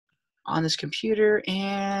on this computer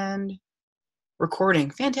and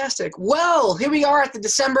recording. Fantastic. Well, here we are at the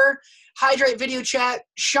December Hydrate video chat.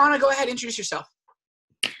 Shauna, go ahead, introduce yourself.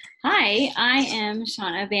 Hi, I am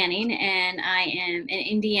Shauna Banning, and I am in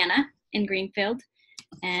Indiana, in Greenfield,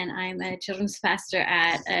 and I'm a children's pastor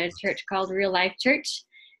at a church called Real Life Church.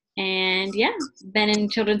 And yeah, been in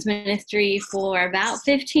children's ministry for about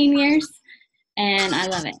 15 years, and I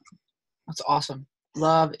love it. That's awesome.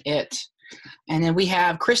 Love it. And then we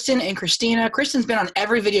have Kristen and Christina. Kristen's been on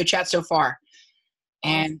every video chat so far.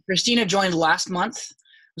 And Christina joined last month.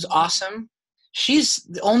 It was awesome. She's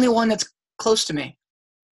the only one that's close to me.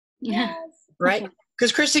 Yes. Right?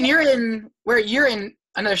 Because Kristen, you're in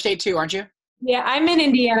another state too, aren't you? Yeah, I'm in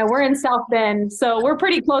Indiana. We're in South Bend, so we're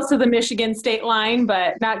pretty close to the Michigan state line,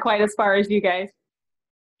 but not quite as far as you guys.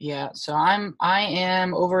 Yeah, so I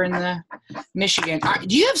am over in the Michigan.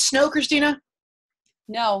 Do you have snow, Christina?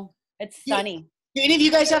 No, it's sunny. Do any of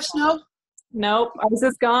you guys have snow? Nope, ours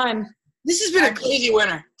is gone. This has been a crazy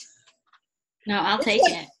winter. No, I'll take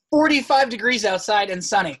it. 45 degrees outside and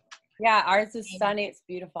sunny. Yeah, ours is sunny. It's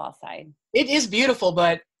beautiful outside. It is beautiful,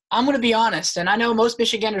 but I'm going to be honest, and I know most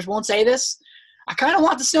Michiganders won't say this. I kind of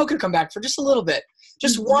want the snow to come back for just a little bit.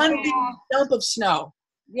 Just one big dump of snow.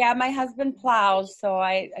 Yeah, my husband plows, so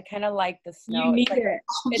I kind of like the snow. You need it.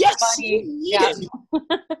 It's Yes, funny. you need it.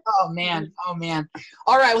 Oh, man. Oh, man.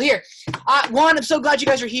 All right, well, here. One, I'm so glad you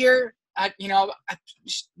guys are here. I'm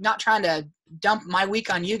just not trying to dump my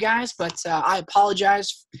week on you guys, but I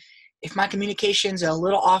apologize if my communication's a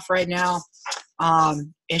little off right now.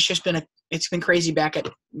 It's been crazy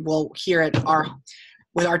here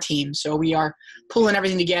with our team. So we are pulling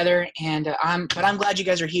everything together, and I'm glad you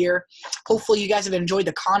guys are here. Hopefully you guys have enjoyed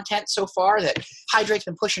the content so far that Hydrate's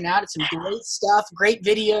been pushing out. It's some great stuff, great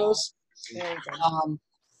videos. Very good.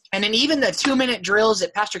 And then even the 2-minute drills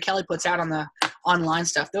that Pastor Kelly puts out on the online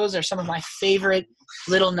stuff, those are some of my favorite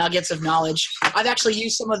little nuggets of knowledge. I've actually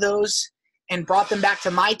used some of those and brought them back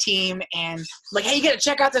to my team and like, hey, you got to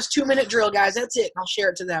check out this 2-minute drill, guys. That's it. And I'll share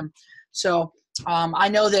it to them. So I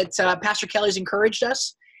know that Pastor Kelly's encouraged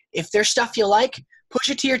us. If there's stuff you like, push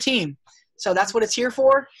it to your team. So that's what it's here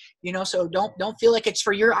for. So don't feel like it's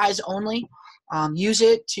for your eyes only. Use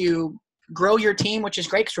it to grow your team, which is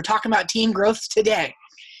great because we're talking about team growth today.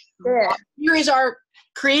 Yeah. Here is our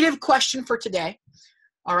creative question for today.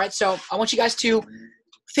 All right, so I want you guys to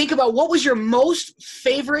think about what was your most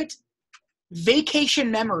favorite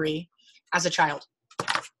vacation memory as a child.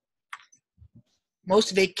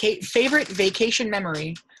 Most favorite vacation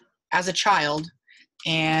memory as a child,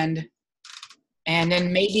 and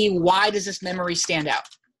then maybe why does this memory stand out?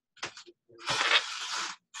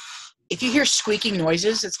 If you hear squeaking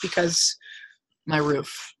noises, it's because my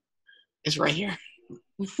roof is right here.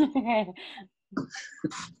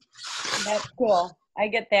 That's cool. I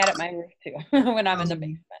get that at my roof too when I'm in the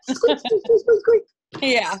basement. Squeak.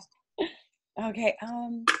 Yeah. Okay.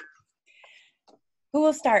 Who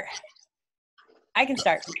will start? I can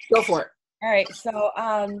start. Go for it. All right. So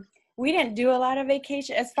we didn't do a lot of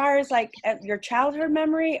vacation as far as like your childhood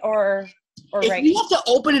memory or if right. you have to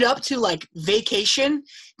open it up to like vacation,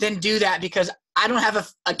 then do that because I don't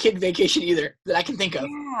have a kid vacation either that I can think of.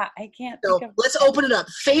 Yeah, I can't So think of. let's open it up.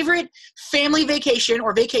 Favorite family vacation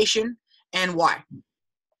or vacation and why?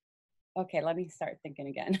 Okay, let me start thinking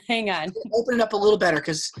again. Hang on. Open it up a little better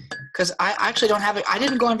because I actually don't have it. I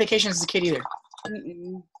didn't go on vacation as a kid either.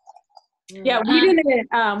 Mm-mm. Yeah,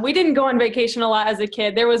 we didn't go on vacation a lot as a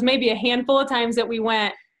kid. There was maybe a handful of times that we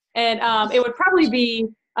went, and it would probably be.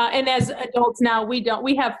 And as adults now, we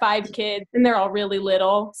have 5 kids, and they're all really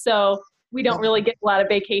little, so we don't really get a lot of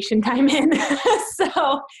vacation time in.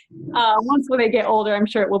 So once when they get older, I'm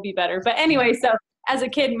sure it will be better. But anyway, so as a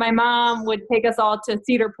kid, my mom would take us all to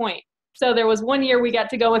Cedar Point. So there was one year we got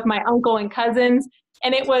to go with my uncle and cousins,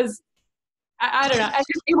 and it was, I don't know,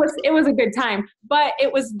 it was a good time. But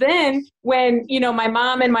it was then when, my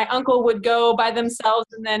mom and my uncle would go by themselves,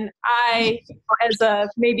 and then I, as a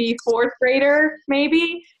maybe 4th grader,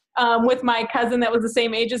 with my cousin that was the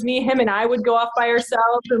same age as me, him and I would go off by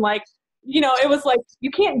ourselves, and it was like,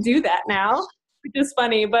 you can't do that now, which is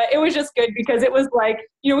funny, but it was just good because it was like,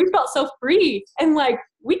 we felt so free and like,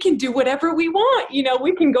 we can do whatever we want.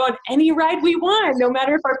 We can go on any ride we want, no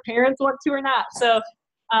matter if our parents want to or not. So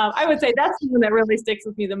I would say that's the one that really sticks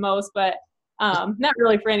with me the most, but not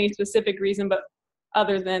really for any specific reason, but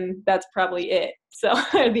other than that's probably it. So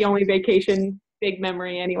the only vacation, big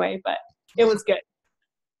memory anyway, but it was good.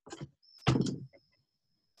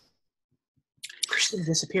 Christina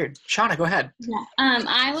disappeared. Shauna, go ahead. Yeah.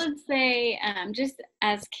 I would say just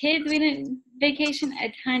as kids, we didn't vacation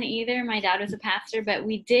a ton either. My dad was a pastor, but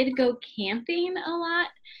we did go camping a lot.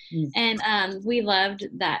 And we loved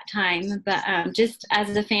that time. But just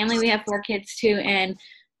as a family, we have 4 kids too. And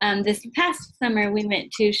this past summer, we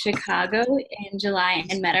went to Chicago in July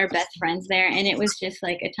and met our best friends there. And it was just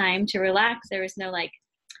like a time to relax. There was no like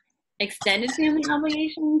extended family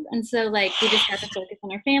obligations. And so like we just got to focus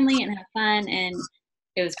on our family and have fun. And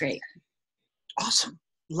it was great. Awesome.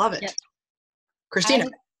 Love it. Yep. Christina.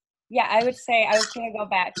 I would say I was going to go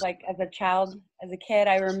back, like as a child, as a kid,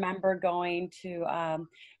 I remember going to,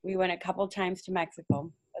 we went a couple times to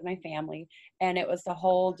Mexico with my family, and it was a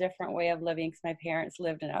whole different way of living because my parents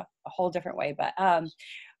lived in a whole different way. But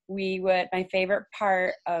my favorite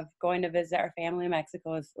part of going to visit our family in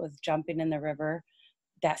Mexico was jumping in the river.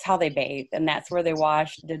 That's how they bathed, and that's where they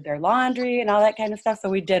washed, did their laundry and all that kind of stuff. So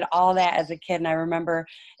we did all that as a kid, and I remember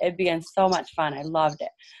it being so much fun. I loved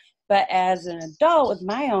it. But as an adult with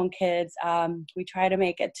my own kids, we try to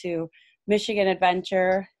make it to Michigan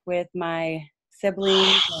Adventure with my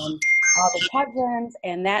siblings and all the cousins,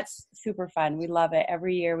 and that's super fun. We love it.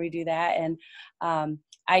 Every year we do that, and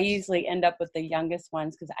I usually end up with the youngest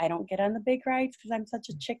ones because I don't get on the big rides because I'm such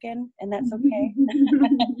a chicken, and that's okay.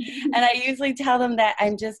 And I usually tell them that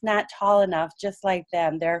I'm just not tall enough, just like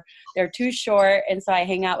them. They're too short, and so I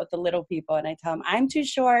hang out with the little people, and I tell them I'm too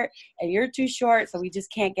short and you're too short, so we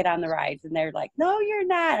just can't get on the rides. And they're like, no, you're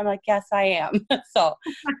not. I'm like, yes, I am. So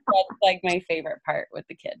that's like my favorite part with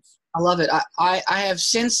the kids. I love it. I have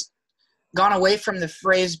since gone away from the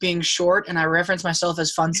phrase being short, and I reference myself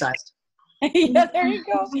as fun sized. Yeah, there you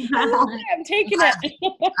go. I'm taking it.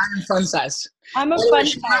 I'm fun sized. I'm a fun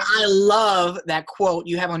size. I love that quote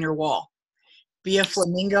you have on your wall. Be a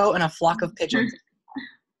flamingo and a flock of pigeons.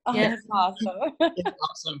 Oh, Yes. that's awesome. It's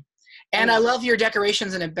awesome. And I love your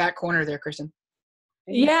decorations in the back corner there, Kristen.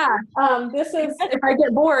 Yeah. This is, if I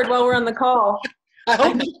get bored while we're on the call, I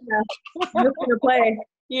hope I'm just gonna play,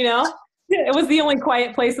 you know? It was the only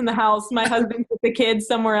quiet place in the house. My husband took the kids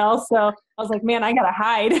somewhere else, so I was like, man, I gotta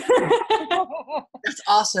hide. that's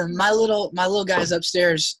awesome. My little guy's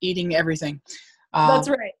upstairs eating everything. That's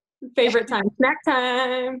right. Favorite time. Snack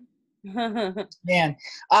time. Man.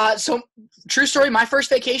 So true story, my first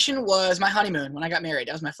vacation was my honeymoon when I got married.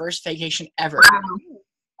 That was my first vacation ever.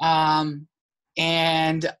 And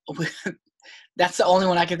that's the only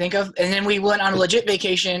one I can think of. And then we went on a legit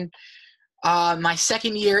vacation my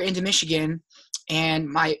second year into Michigan, and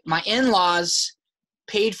my in-laws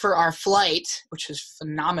paid for our flight, which was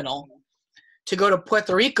phenomenal, to go to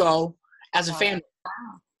Puerto Rico as a family.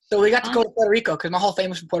 So we got to go to Puerto Rico because my whole family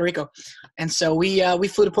was from Puerto Rico. And so we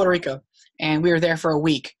flew to Puerto Rico, and we were there for a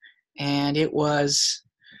week, and it was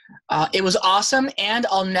awesome. And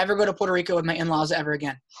I'll never go to Puerto Rico with my in-laws ever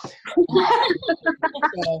again.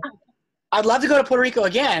 So I'd love to go to Puerto Rico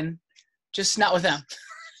again, just not with them.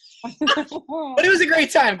 But it was a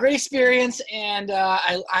great time, great experience, and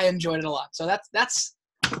I enjoyed it a lot. So that's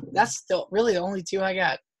really the only 2 I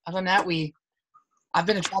got. Other than that, I've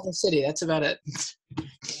been to Travel City. That's about it.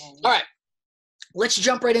 All right, let's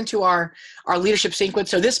jump right into our leadership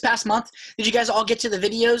sequence. So this past month, did you guys all get to the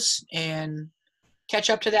videos and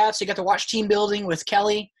catch up to that? So you got to watch team building with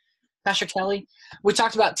Kelly, Pastor Kelly. We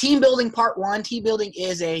talked about team building part 1. Team building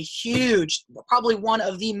is a huge, probably one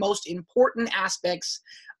of the most important aspects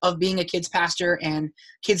of being a kids pastor and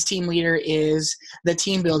kids team leader is the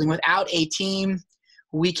team building. Without a team,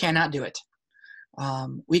 we cannot do it.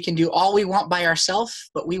 We can do all we want by ourselves,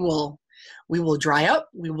 but we will dry up.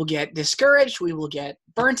 We will get discouraged. We will get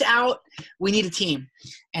burnt out. We need a team.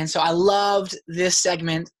 And so I loved this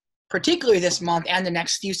segment, particularly this month and the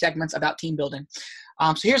next few segments about team building.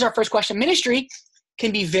 So here's our first question. Ministry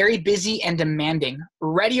can be very busy and demanding.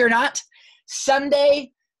 Ready or not,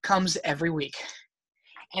 Sunday comes every week.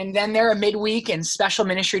 And then there are midweek and special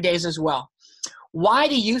ministry days as well. Why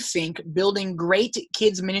do you think building great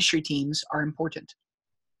kids ministry teams are important?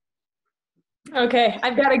 Okay,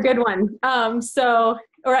 I've got a good one.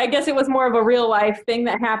 Or I guess it was more of a real life thing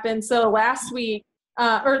that happened. So last week,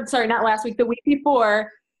 not last week, the week before,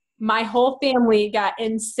 my whole family got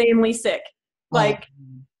insanely sick. Like,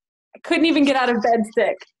 I couldn't even get out of bed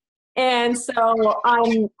sick. And so I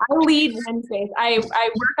lead Wednesdays. I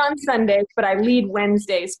work on Sundays, but I lead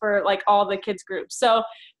Wednesdays for like all the kids groups. So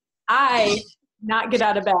I not get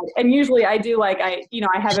out of bed. And usually I do I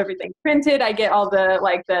have everything printed. I get all the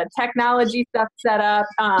technology stuff set up,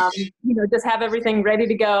 just have everything ready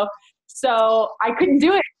to go. So I couldn't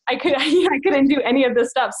do it. I couldn't do any of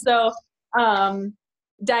this stuff. So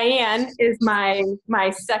Diane is my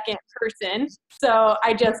second person. So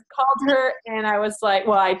I just called her and I was like,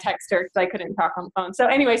 well, I texted her because I couldn't talk on the phone. So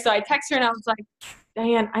anyway, so I texted her and I was like,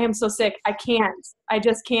 Diane, I am so sick. I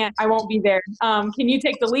just can't. I won't be there. Can you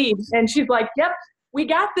take the lead? And she's like, yep, we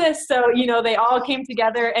got this. So, they all came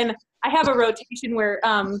together, and I have a rotation where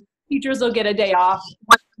teachers will get a day off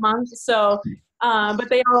once a month. So, but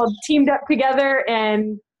they all teamed up together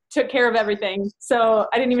and took care of everything. So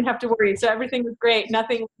I didn't even have to worry. So everything was great.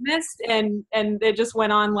 Nothing was missed. And it just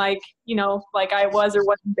went on like I was or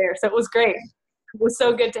wasn't there. So it was great. It was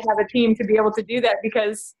so good to have a team to be able to do that,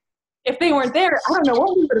 because if they weren't there, I don't know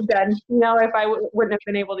what we would have done, if I wouldn't have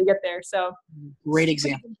been able to get there. So great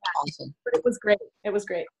example. Awesome. But it was great. It was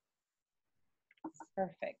great.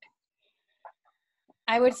 Perfect.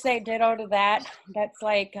 I would say ditto to that. That's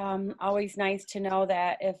like always nice to know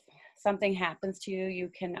that if something happens to you, you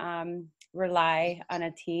can rely on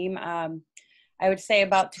a team. I would say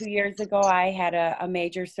about 2 years ago, I had a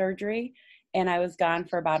major surgery, and I was gone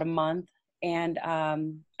for about a month, and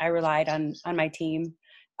I relied on my team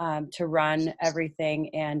to run everything.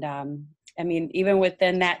 And I mean, even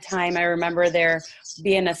within that time, I remember there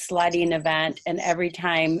being a sledding event, and every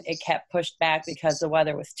time it kept pushed back because the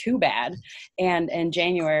weather was too bad, and in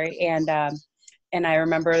January. And I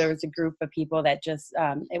remember there was a group of people that just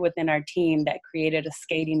within our team that created a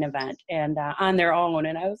skating event and on their own.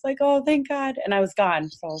 And I was like, oh, thank God. And I was gone.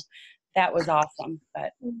 So that was awesome.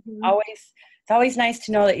 But it's always nice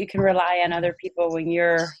to know that you can rely on other people when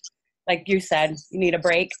you're, like you said, you need a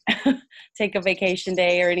break, take a vacation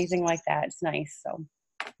day or anything like that. It's nice. So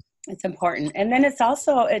it's important. And then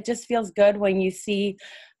it just feels good when you see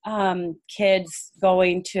kids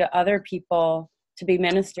going to other people to be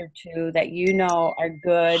ministered to that are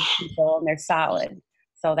good people and they're solid.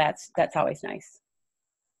 So that's always nice.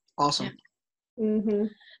 Awesome. Mm-hmm.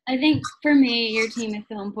 I think for me, your team is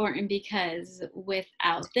so important because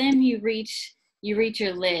without them, you reach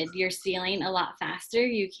your lid, your ceiling a lot faster.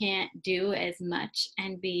 You can't do as much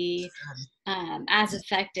and be as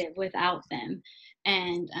effective without them.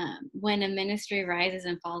 And when a ministry rises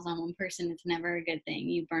and falls on one person, it's never a good thing.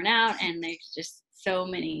 You burn out, and there's just so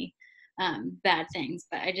many bad things.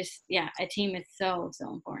 But a team is so,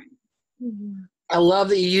 so important. I love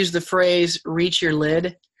that you use the phrase "reach your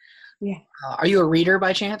lid." Yeah. Are you a reader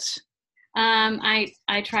by chance? I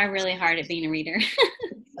try really hard at being a reader.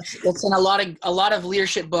 That's in a lot of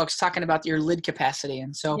leadership books talking about your lid capacity,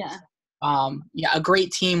 and so a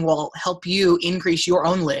great team will help you increase your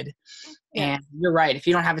own lid. Yeah. And you're right. If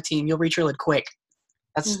you don't have a team, you'll reach your lid quick.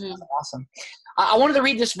 That's awesome. I wanted to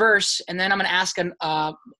read this verse, and then I'm going to ask an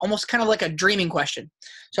almost kind of like a dreaming question.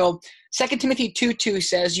 So 2 Timothy 2:2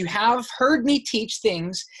 says, "You have heard me teach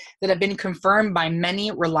things that have been confirmed by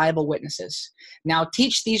many reliable witnesses. Now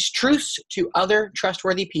teach these truths to other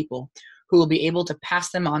trustworthy people who will be able to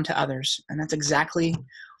pass them on to others." And that's exactly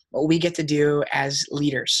what we get to do as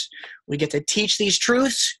leaders. We get to teach these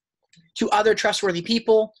truths to other trustworthy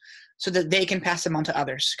people so that they can pass them on to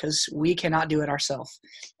others, because we cannot do it ourselves.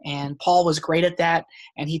 And Paul was great at that,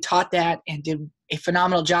 and he taught that and did a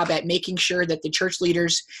phenomenal job at making sure that the church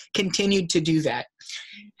leaders continued to do that.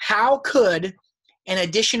 How could an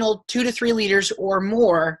additional 2 to 3 leaders or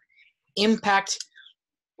more impact,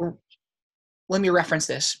 let me reference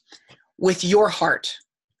this, with your heart?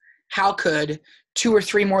 How could 2 or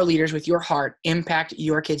 3 more leaders with your heart impact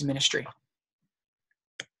your kids' ministry?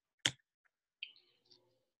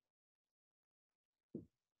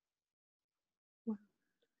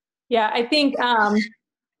 Yeah, I think,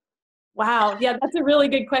 wow. Yeah, that's a really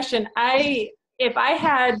good question. If I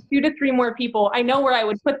had 2 to 3 more people, I know where I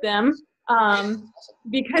would put them,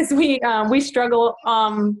 because we struggle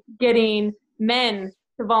getting men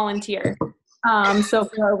to volunteer. So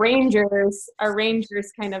for our rangers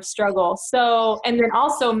kind of struggle. So, and then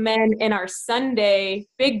also men in our Sunday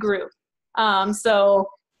big group. So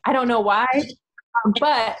I don't know why,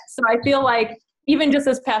 but so I feel like even just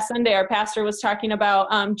this past Sunday, our pastor was talking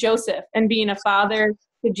about Joseph and being a father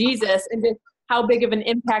to Jesus and just how big of an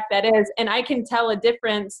impact that is. And I can tell a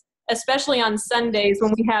difference, especially on Sundays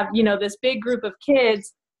when we have, this big group of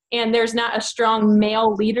kids and there's not a strong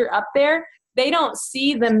male leader up there. They don't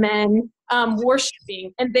see the men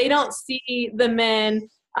worshiping, and they don't see the men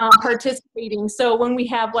participating. So when we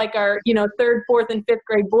have like our, 3rd, 4th, and 5th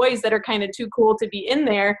grade boys that are kind of too cool to be in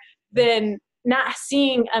there, then not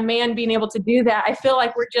seeing a man being able to do that, I feel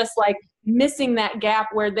like we're just like missing that gap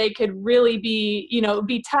where they could really be,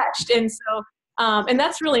 be touched. And so, and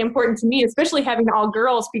that's really important to me, especially having all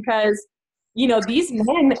girls, because, these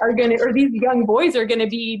men are or these young boys are going to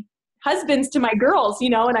be husbands to my girls,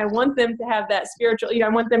 and I want them to have that spiritual, I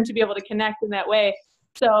want them to be able to connect in that way.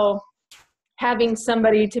 So having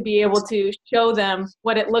somebody to be able to show them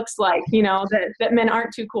what it looks like, that men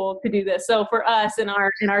aren't too cool to do this. So for us in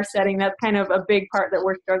our setting, that's kind of a big part that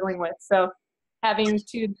we're struggling with. So having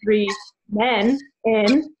 2-3 men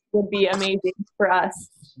in would be amazing for us.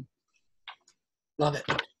 Love it.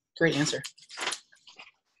 Great answer.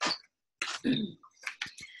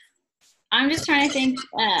 I'm just trying to think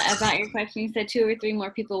about your question. You said 2 or 3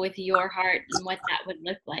 more people with your heart and what that would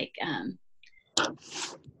look like.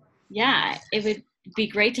 Yeah, it would be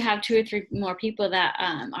great to have 2 or 3 more people that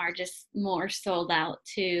are just more sold out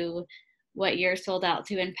to what you're sold out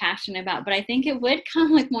to and passionate about. But I think it would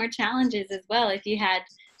come with more challenges as well if you had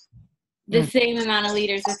the same amount of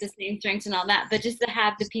leaders with the same strengths and all that. But just to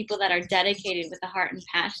have the people that are dedicated with the heart and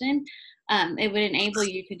passion, it would enable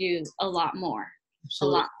you to do a lot more.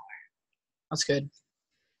 Absolutely. A lot more. That's good.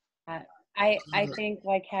 I think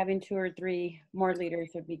like having 2 or 3 more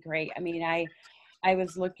leaders would be great. I mean, I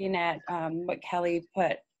was looking at what Kelly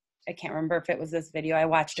put. I can't remember if it was this video. I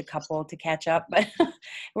watched a couple to catch up, but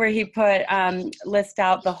where he put list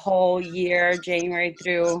out the whole year, January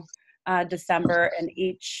through December, and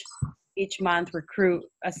each month recruit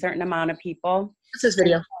a certain amount of people. What's this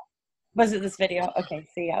video? Was it this video? Okay,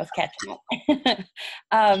 see, I was catching up.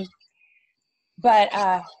 But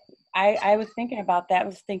I was thinking about that. I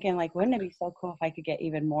was thinking, like, wouldn't it be so cool if I could get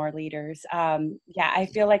even more leaders? Yeah, I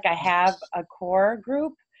feel like I have a core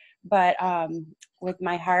group, but with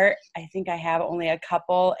my heart, I think I have only a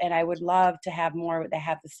couple, and I would love to have more that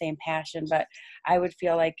have the same passion. But I would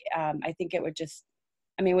feel like I think it would just,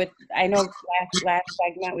 I mean, I know last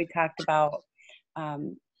segment we talked about,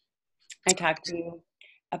 I talked to you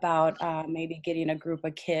about maybe getting a group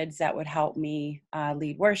of kids that would help me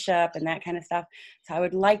lead worship and that kind of stuff. So I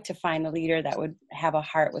would like to find a leader that would have a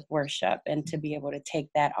heart with worship and to be able to take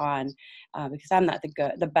that on because I'm not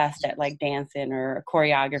the best at like dancing or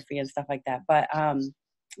choreography and stuff like that. But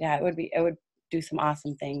yeah, it would do some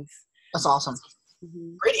awesome things. That's awesome.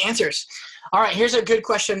 Mm-hmm. Great answers. All right, here's a good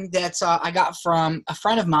question that I got from a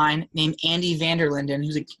friend of mine named Andy Vanderlinden,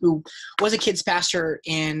 who was a kids pastor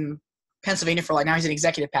in Pennsylvania for now he's an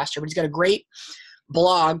executive pastor, but he's got a great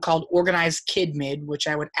blog called Organized Kid Mid, which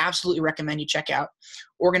I would absolutely recommend you check out.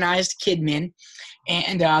 Organized Kid Mid.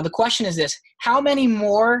 And the question is this: how many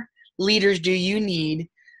more leaders do you need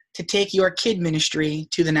to take your kid ministry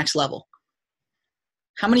to the next level?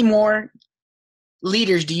 How many more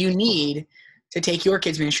leaders do you need to take your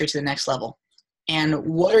kids ministry to the next level? And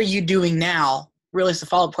what are you doing now, really is the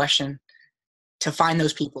follow-up question, to find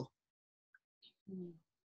those people?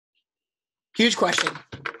 Huge question.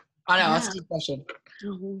 I know, that's a deep question.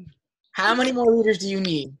 Mm-hmm. How many more leaders do you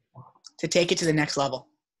need to take it to the next level?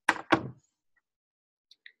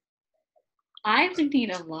 I would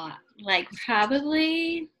need a lot, like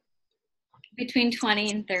probably between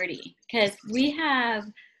 20 and 30, because we have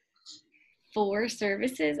 4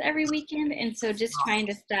 services every weekend, and so just trying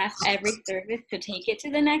to staff every service to take it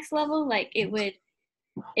to the next level, like it would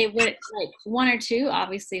like 1 or 2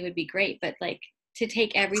 obviously would be great, but like to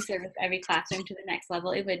take every service, every classroom to the next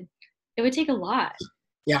level, it would take a lot.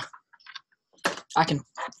 Yeah. I can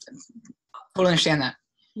totally understand that.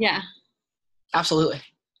 Yeah. Absolutely.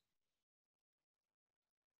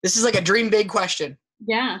 This is like a dream big question.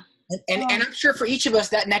 Yeah. And I'm sure for each of us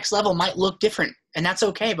that next level might look different, and that's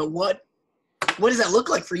okay, but what does that look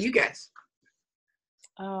like for you guys?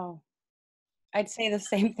 Oh, I'd say the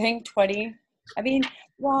same thing, 20. I mean,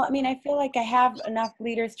 I feel like I have enough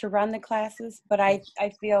leaders to run the classes, but I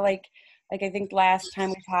feel like I think last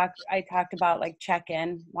time I talked about like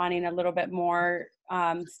check-in, wanting a little bit more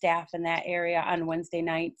staff in that area on Wednesday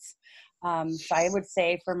nights. So I would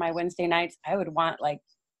say for my Wednesday nights, I would want like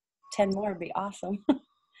 10 more would be awesome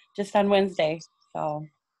just on Wednesday. So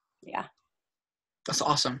yeah. That's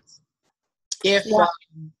awesome. Go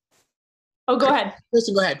ahead.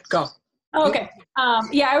 Listen, go ahead. Go. Oh, okay.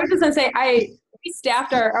 Yeah, I was just gonna say we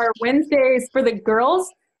staffed our Wednesdays for the girls.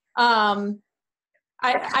 I'm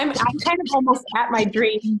kind of almost at my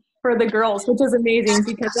dream for the girls, which is amazing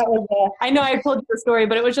because that was I know I told you the story,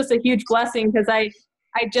 but it was just a huge blessing because I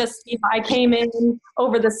just I came in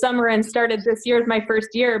over the summer and started this year as my first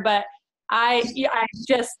year, but I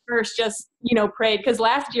just first prayed because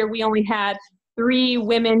last year we only had 3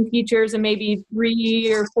 women teachers and maybe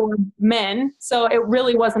 3 or 4 men. So it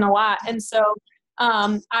really wasn't a lot. And so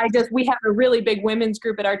we have a really big women's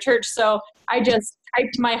group at our church. So I just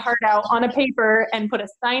typed my heart out on a paper and put a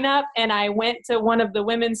sign up, and I went to one of the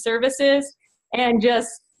women's services and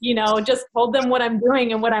just told them what I'm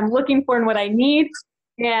doing and what I'm looking for and what I need.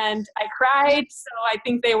 And I cried. So I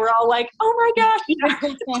think they were all like, oh my gosh.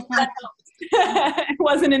 It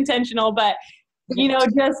wasn't intentional, but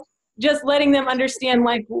just letting them understand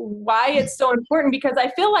like why it's so important, because I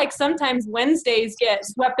feel like sometimes Wednesdays get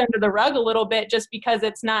swept under the rug a little bit just because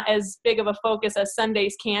it's not as big of a focus as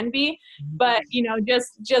Sundays can be. But,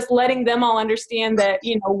 just letting them all understand that,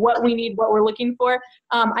 what we need, what we're looking for.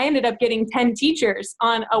 I ended up getting 10 teachers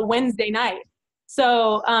on a Wednesday night.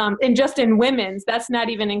 So, and just in women's, that's not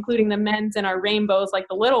even including the men's and our rainbows, like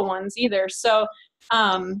the little ones either. So,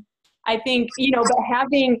 I think,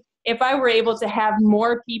 but if I were able to have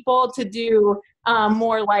more people to do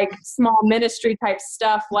more like small ministry type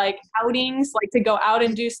stuff, like outings, like to go out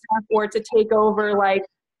and do stuff, or to take over like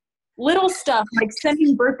little stuff, like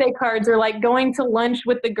sending birthday cards, or like going to lunch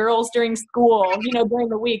with the girls during school, during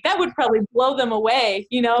the week, that would probably blow them away,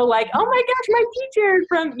 like, oh my gosh, my teacher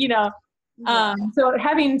from, so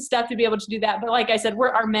having stuff to be able to do that. But like I said, we're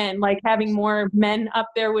our men, like having more men up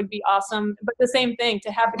there would be awesome. But the same thing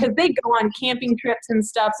to have, because they go on camping trips and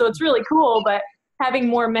stuff. So it's really cool, but having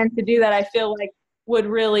more men to do that, I feel like would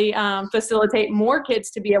really facilitate more kids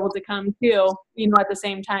to be able to come too, at the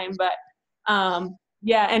same time. But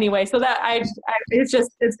anyway, so that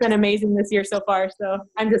it's been amazing this year so far. So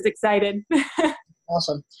I'm just excited.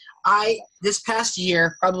 Awesome. This past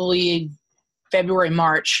year, probably February,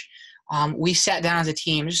 March, we sat down as a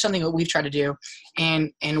team. It's just something that we've tried to do.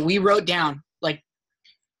 And we wrote down, like,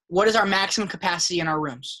 what is our maximum capacity in our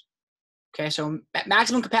rooms? Okay, so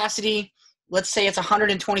maximum capacity, let's say it's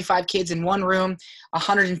 125 kids in one room,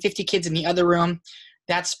 150 kids in the other room.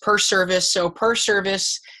 That's per service. So per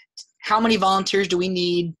service, how many volunteers do we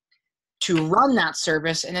need to run that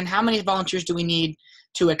service? And then how many volunteers do we need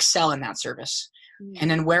to excel in that service?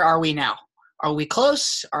 And then where are we now? Are we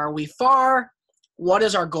close? Are we far? What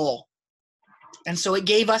is our goal? And so it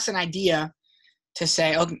gave us an idea to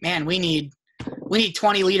say, oh man, we need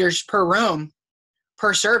 20 leaders per room,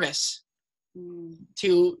 per service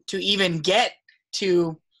to even get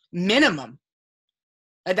to minimum.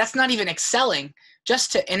 That's not even excelling,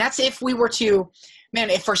 and that's if we were to,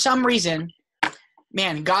 if for some reason,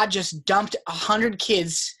 God just dumped 100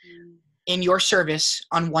 kids in your service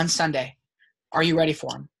on one Sunday. Are you ready for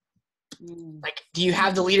them? Like, do you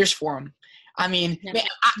have the leaders for them? I mean,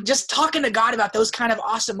 just talking to God about those kind of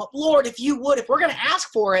awesome, Lord, if we're going to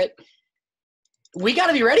ask for it, we got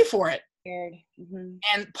to be ready for it. Mm-hmm.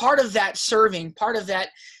 And part of that serving, part of that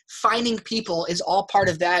finding people is all part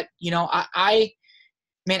of that. I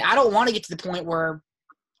don't want to get to the point where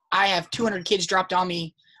I have 200 kids dropped on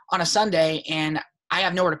me on a Sunday and I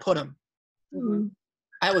have nowhere to put them. Mm-hmm.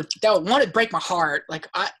 That would want to break my heart. Like,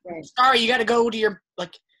 sorry, you got to go to your,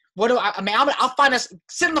 like, what do I'll find us,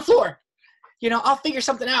 sit on the floor. I'll figure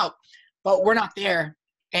something out, but we're not there.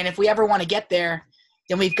 And if we ever want to get there,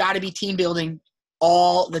 then we've got to be team building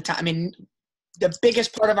all the time. I mean, the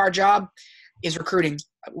biggest part of our job is recruiting.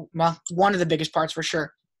 Well, one of the biggest parts for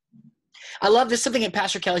sure. I love this, something that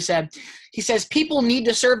Pastor Kelly said. He says, people need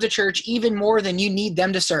to serve the church even more than you need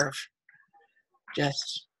them to serve.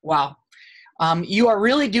 Just, wow. You are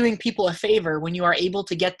really doing people a favor when you are able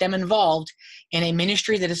to get them involved in a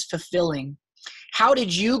ministry that is fulfilling. How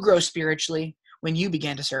did you grow spiritually when you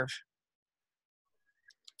began to serve?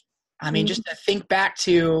 I mean, just to think back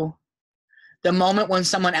to the moment when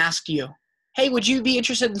someone asked you, hey, would you be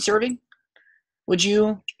interested in serving? Would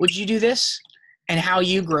you do this? And how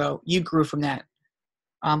you grew from that.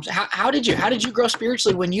 So how did you grow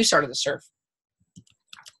spiritually when you started to serve?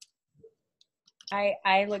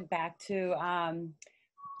 I look back to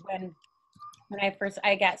when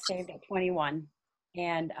I got saved at 21,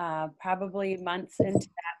 and probably months into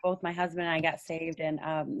that, both my husband and I got saved in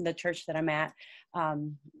the church that I'm at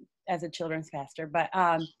as a children's pastor. But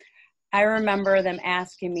I remember them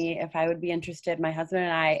asking me if I would be interested, my husband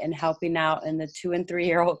and I, in helping out in the 2- and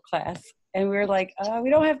 3-year-old class. And we were like, we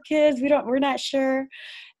don't have kids. We're not sure.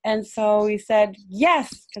 And so we said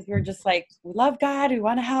yes, because we were just like, we love God. We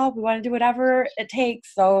want to help. We want to do whatever it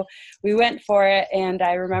takes. So we went for it. And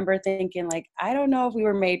I remember thinking, like, I don't know if we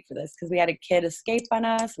were made for this, because we had a kid escape on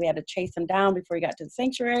us. We had to chase him down before he got to the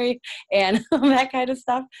sanctuary and that kind of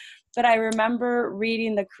stuff. But I remember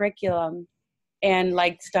reading the curriculum and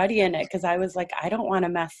like studying it, because I was like, I don't want to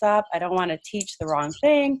mess up. I don't want to teach the wrong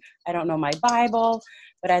thing. I don't know my Bible.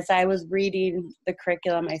 But as I was reading the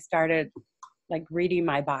curriculum, I started like reading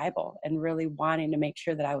my Bible and really wanting to make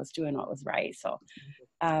sure that I was doing what was right. So,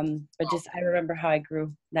 but just, I remember how I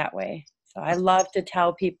grew that way. So I love to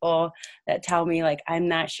tell people that tell me, like, I'm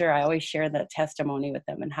not sure. I always share that testimony with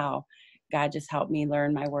them and how God just helped me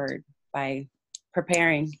learn my word by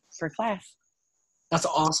preparing for class. That's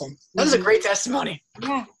awesome. That is a great testimony.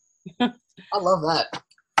 Yeah. I love that.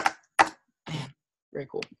 Man, very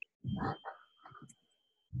cool.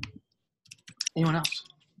 Anyone else?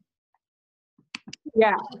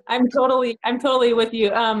 Yeah, I'm totally with you.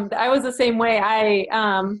 I was the same way.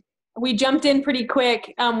 We jumped in pretty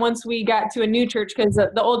quick once we got to a new church, because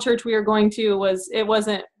the old church we were going to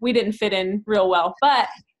we didn't fit in real well. But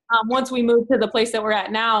once we moved to the place that we're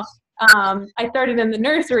at now, I started in the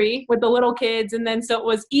nursery with the little kids, and then so it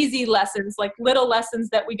was easy lessons, like little lessons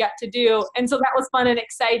that we got to do, and so that was fun and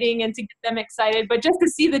exciting, and to get them excited, but just to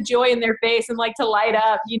see the joy in their face and like to light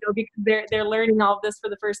up, because they're learning all of this for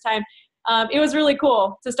the first time. It was really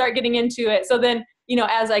cool to start getting into it. So then,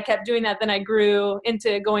 as I kept doing that, then I grew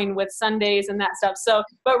into going with Sundays and that stuff. So,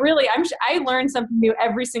 but really, I learn something new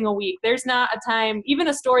every single week. There's not a time, even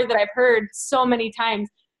a story that I've heard so many times,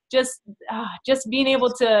 just being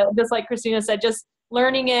able to, just like Christina said, just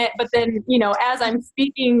learning it. But then, as I'm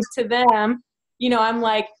speaking to them, I'm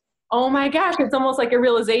like, oh my gosh, it's almost like a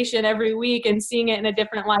realization every week and seeing it in a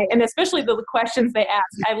different light. And especially the questions they ask.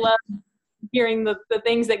 I love hearing the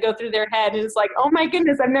things that go through their head, and it's like, oh my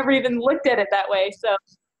goodness, I've never even looked at it that way. So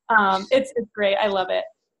it's great. I love it.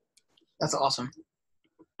 That's awesome.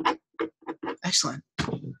 Excellent.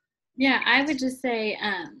 Yeah, I would just say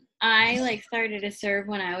I started to serve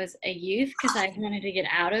when I was a youth, because I wanted to get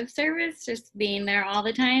out of service, just being there all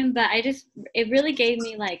the time. But it really gave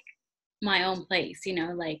me like my own place,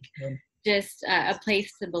 just a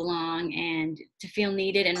place to belong and to feel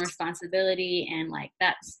needed and responsibility. And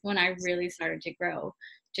that's when I really started to grow.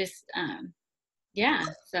 Just,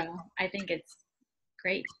 so I think it's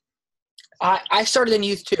great. I started in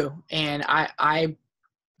youth too, and I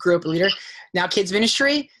grew up a leader. Now kids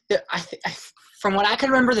ministry, from what I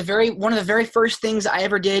can remember, one of the very first things I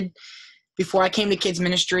ever did before I came to kids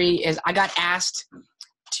ministry is I got asked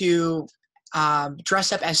to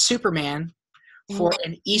dress up as Superman for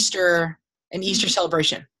an Easter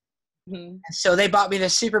celebration. Mm-hmm. So they bought me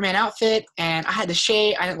this Superman outfit, and I had to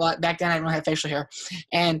shave. Back then I didn't have facial hair,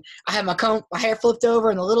 and I had my hair flipped over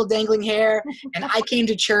and the little dangling hair, and I came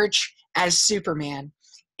to church as Superman,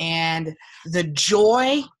 and the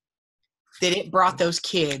joy that it brought those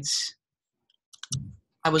kids,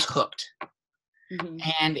 I was hooked. Mm-hmm.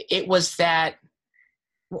 And it was that.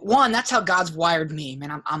 One, that's how God's wired me,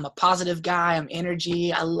 man. I'm a positive guy. I'm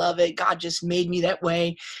energy. I love it. God just made me that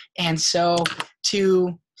way. And so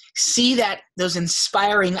to see those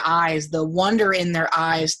inspiring eyes, the wonder in their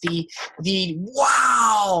eyes, the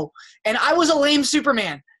wow. And I was a lame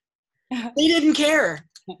Superman. They didn't care.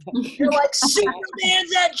 They're like,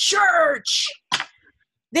 Superman's at church.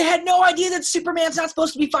 They had no idea that Superman's not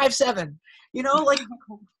supposed to be 5'7". They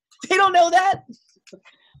don't know that.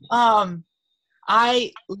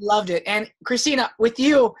 I loved it. And Christina, with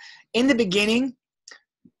you in the beginning,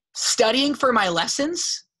 studying for my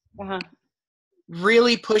lessons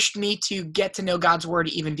really pushed me to get to know God's word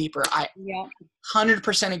even deeper. I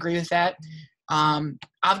 100% agree with that.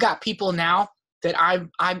 I've got people now that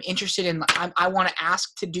I'm interested in. I want to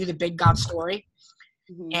ask to do the big God story.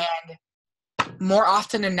 Mm-hmm. And more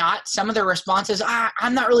often than not, some of their responses,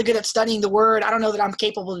 I'm not really good at studying the word. I don't know that I'm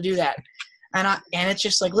capable to do that. And it's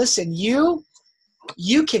just like, listen, you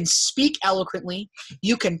can speak eloquently.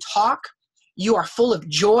 You can talk. You are full of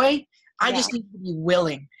joy. I just need to be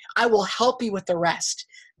willing. I will help you with the rest.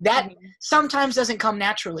 That sometimes doesn't come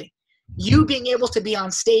naturally. You being able to be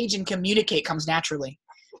on stage and communicate comes naturally.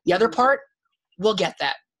 The other part, we'll get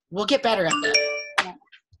that. We'll get better at that.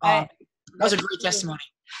 That was a great testimony.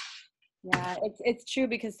 Yeah, it's true,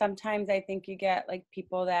 because sometimes I think you get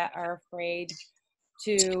people that are afraid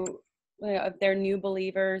to, if they're new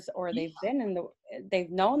believers or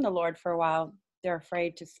they've known the Lord for a while, they're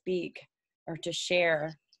afraid to speak or to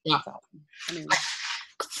share. Yeah. So, anyway.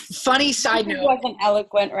 Funny side note. He wasn't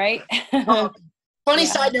eloquent, right? Funny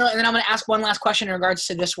side note, and then I'm going to ask one last question in regards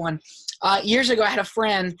to this one. Years ago, I had a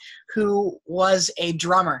friend who was a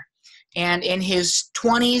drummer, and in his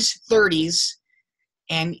 20s, 30s,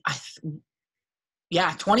 and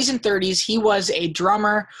 20s and 30s, he was a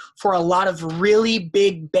drummer for a lot of really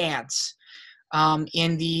big bands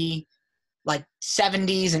in the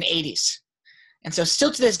 70s and 80s. And so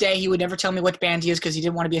still to this day, he would never tell me which band he is because he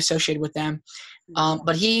didn't want to be associated with them.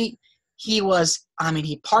 But he was,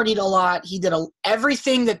 he partied a lot. He did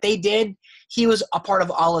everything that they did. He was a part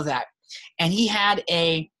of all of that. And he had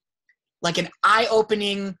an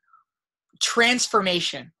eye-opening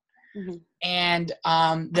transformation. Mm-hmm. And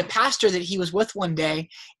the pastor that he was with one day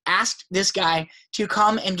asked this guy to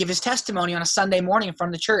come and give his testimony on a Sunday morning in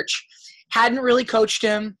front of the church. Hadn't really coached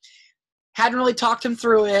him, hadn't really talked him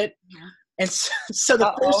through it. Yeah. And so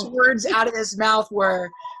the first words out of his mouth were,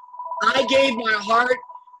 I gave my heart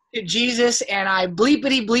to Jesus, and I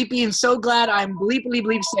bleepity bleepy and so glad I'm bleepity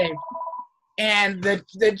bleep saved. And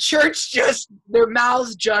the church their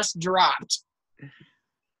mouths just dropped.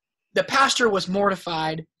 The pastor was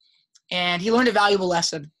mortified, and he learned a valuable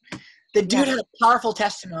lesson. The dude had a powerful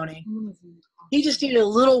testimony. He just needed a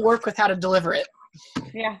little work with how to deliver it.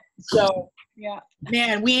 Yeah. So, yeah,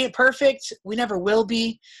 man, we ain't perfect. We never will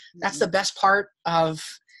be. That's the best part of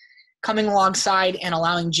coming alongside and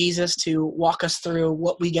allowing Jesus to walk us through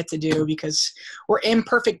what we get to do, because we're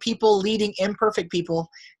imperfect people leading imperfect people,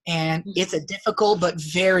 and it's a difficult but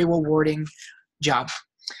very rewarding job.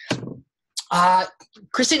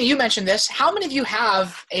 Christina, you mentioned this. How many of you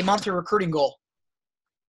have a monthly recruiting goal?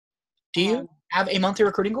 Do you have a monthly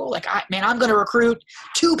recruiting goal? Like, I'm going to recruit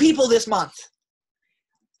 2 people this month.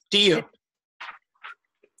 Do you?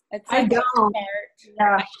 It's I like don't.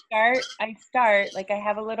 I start, like I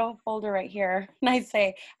have a little folder right here,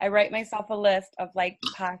 and I write myself a list of like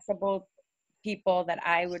possible people that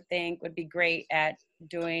I would think would be great at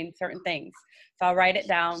doing certain things. So I'll write it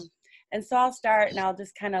down. And so I'll start and I'll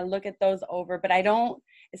just kind of look at those over, but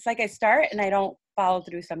it's like I start and I don't follow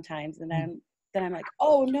through sometimes. And then I'm like,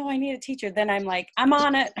 oh no, I need a teacher. Then I'm like, I'm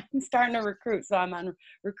on it. I'm starting to recruit. So I'm on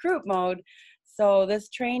recruit mode. So this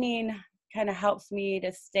training kind of helps me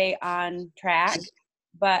to stay on track.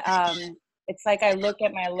 But it's like I look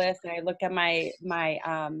at my list and I look at my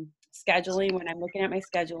scheduling. When I'm looking at my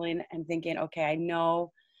scheduling, I'm thinking, okay, I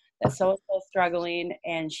know that so-and-so's struggling,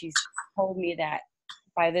 and she's told me that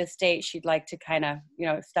by this date she'd like to kind of,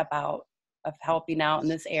 step out of helping out in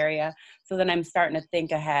this area. So then I'm starting to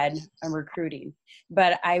think ahead on recruiting.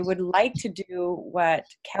 But I would like to do what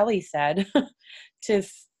Kelly said, to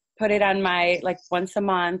put it on my, like, once a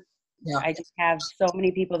month. Yeah. I just have so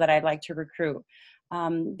many people that I'd like to recruit.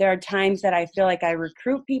 There are times that I feel like I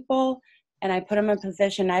recruit people and I put them in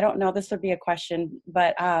position. I don't know, this would be a question,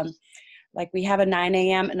 but like we have a 9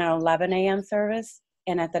 a.m. and an 11 a.m. service.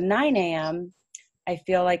 And at the 9 a.m., I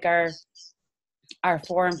feel like our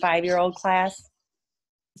 4 and 5-year-old class,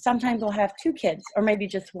 sometimes we'll have 2 kids or maybe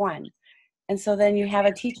just 1. And so then you have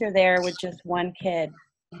a teacher there with just 1 kid.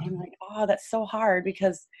 And I'm like, oh, that's so hard,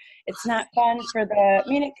 because it's not fun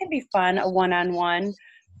it could be fun, a one-on-one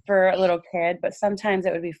for a little kid, but sometimes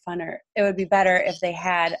it would be funner. It would be better if they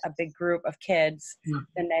had a big group of kids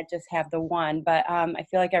than they just have the one. But I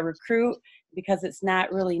feel like I recruit because it's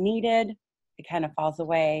not really needed. It kind of falls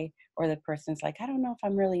away, or the person's like, I don't know if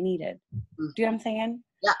I'm really needed. Do you know what I'm saying?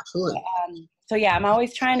 Yeah, absolutely. So yeah, I'm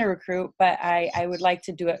always trying to recruit, but I would like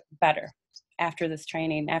to do it better. After this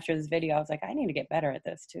training, after this video, I was like, I need to get better at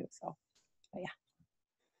this too. So, yeah.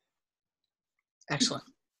 Excellent.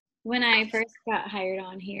 When I first got hired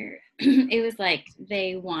on here, it was like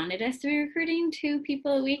they wanted us to be recruiting 2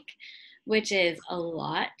 people a week, which is a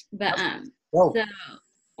lot. But so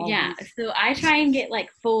I try and get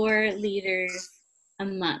like 4 leaders a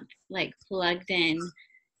month, like plugged in,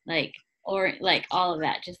 like, or like all of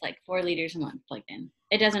that, just like 4 leaders a month plugged in.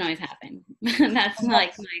 It doesn't always happen. That's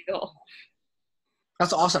like my goal.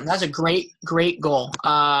 That's awesome. That's a great, great goal.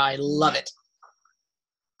 I love it.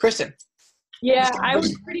 Kristen. Yeah, I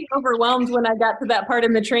was pretty overwhelmed when I got to that part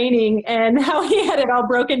in the training and how he had it all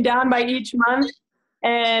broken down by each month.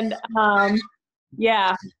 And I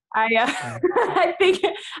I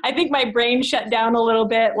think my brain shut down a little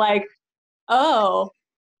bit, like, oh,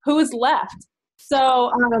 who's left?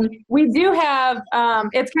 So we do have,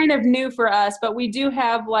 it's kind of new for us, but we do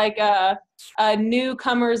have like a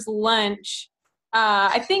newcomers lunch.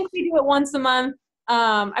 I think we do it once a month.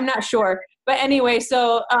 I'm not sure. But anyway,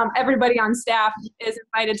 so everybody on staff is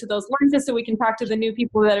invited to those lunches so we can talk to the new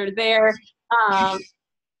people that are there.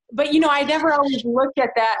 But, I never always looked at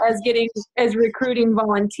that as recruiting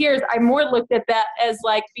volunteers. I more looked at that as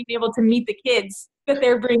like being able to meet the kids that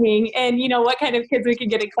they're bringing and, what kind of kids we can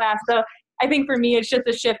get in class. So I think for me, it's just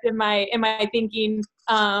a shift in my thinking,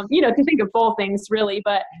 to think of both things really.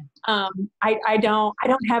 But I don't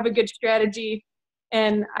have a good strategy.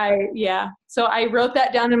 And so I wrote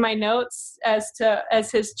that down in my notes as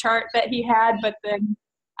his chart that he had, but then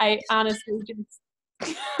I honestly just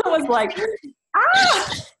was like,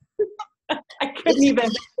 I couldn't even.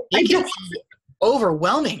 It can be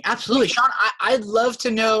overwhelming. Absolutely. Sean, I'd love to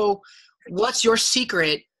know what's your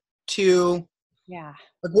secret to,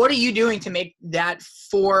 like, what are you doing to make that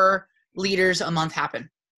 4 leaders a month happen?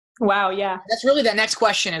 Wow. Yeah. That's really the next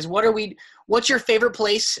question is what's your favorite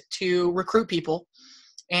place to recruit people?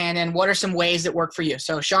 And then what are some ways that work for you?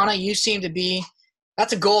 So Shauna, you seem to be,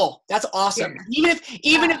 that's a goal. That's awesome. Yeah.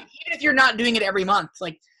 Even if you're not doing it every month,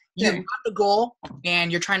 like you've got the goal and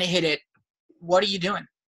you're trying to hit it. What are you doing?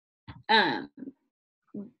 The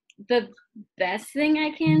best thing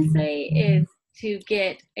I can say is to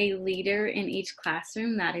get a leader in each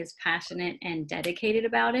classroom that is passionate and dedicated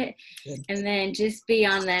about it. Good. And then just be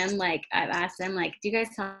on them. Like, I've asked them, like, do you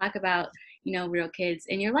guys talk about, real kids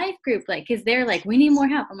in your life group? Like, because they're like, we need more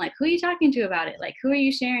help. I'm like, who are you talking to about it? Like, who are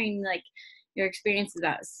you sharing, like, your experiences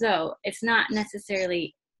about? So it's not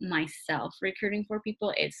necessarily myself recruiting for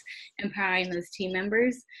people. It's empowering those team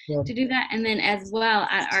members to do that. And then as well,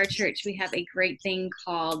 at our church, we have a great thing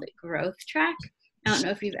called Growth Track. I don't know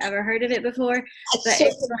if you've ever heard of it before, but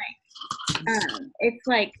it's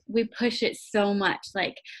like we push it so much.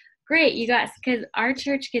 Like, great, you guys, because our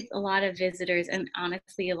church gets a lot of visitors, and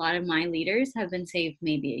honestly, a lot of my leaders have been saved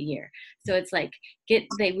maybe a year. So it's like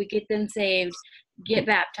we get them saved, get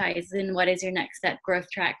baptized, and what is your next step? Growth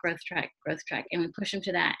track, and we push them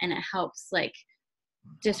to that, and it helps, like,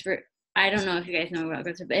 I don't know if you guys know about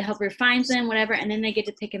growth track, but it helps refine them, whatever, and then they get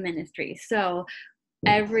to pick a ministry. So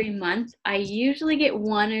every month, I usually get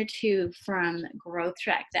 1 or 2 from Growth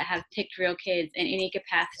Track that have picked real kids in any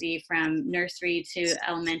capacity, from nursery to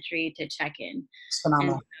elementary to check-in. It's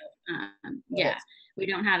phenomenal. And so, we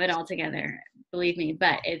don't have it all together, believe me,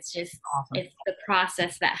 but it's just awesome. It's the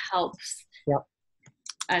process that helps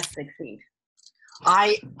us succeed.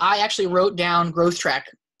 I actually wrote down Growth Track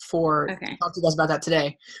for talk to you guys about that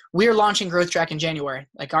today. We're launching Growth Track in January.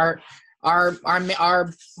 Like our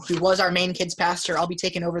who was our main kids pastor, I'll be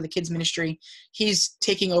taking over the kids ministry. He's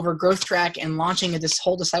taking over Growth Track and launching this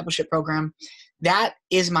whole discipleship program. That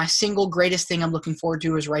is my single greatest thing I'm looking forward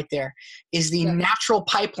to, is right there, is the natural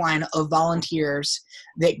pipeline of volunteers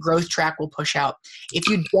that Growth Track will push out. If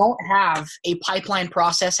you don't have a pipeline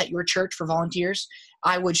process at your church for volunteers,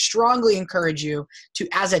 I would strongly encourage you to,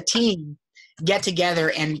 as a team, get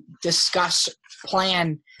together and discuss,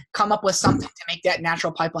 plan, come up with something to make that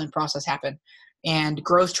natural pipeline process happen. And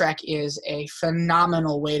Growth Track is a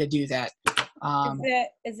phenomenal way to do that.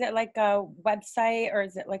 Is it like a website, or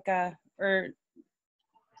is it like a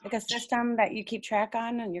system that you keep track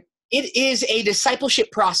on? It is a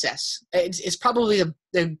discipleship process. It's probably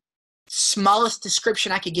the smallest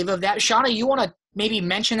description I could give of that. Shauna, you want to maybe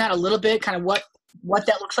mention that a little bit, kind of what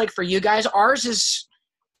that looks like for you guys? Ours is,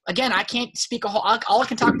 again, I can't speak all I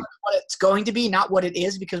can talk about what it's going to be, not what it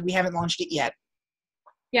is, because we haven't launched it yet.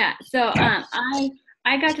 Yeah. So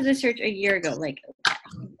I got to this church a year ago, like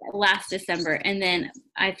last December. And then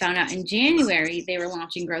I found out in January they were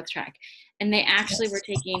launching Growth Track. And they actually were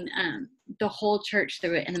taking the whole church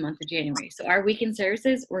through it in the month of January. So our weekend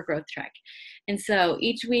services were Growth Track. And so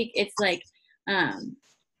each week it's like,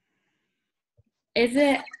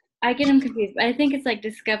 I get them confused, but I think it's like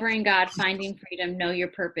discovering God, finding freedom, know your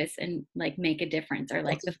purpose, and like make a difference, or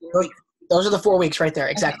like the 4 weeks. Those are the 4 weeks right there.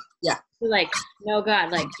 Exactly. Okay. Yeah. So like, know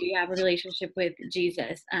God, like, do you have a relationship with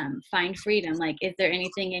Jesus? Find freedom. Like, is there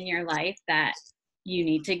anything in your life that you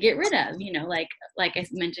need to get rid of? Like I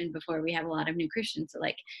mentioned before, we have a lot of new Christians. So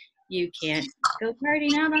like, you can't go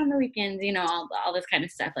partying out on the weekends, all this kind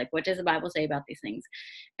of stuff. Like, what does the Bible say about these things?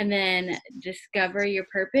 And then discover your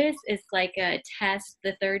purpose is like a test.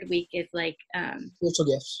 The 3rd week is like spiritual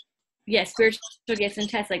gifts. Yes, spiritual gifts and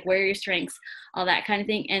tests, like where are your strengths, all that kind of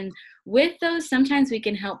thing. And with those, sometimes we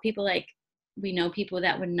can help people. Like, we know people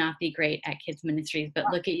that would not be great at kids ministries, but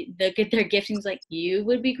look at their giftings, like, you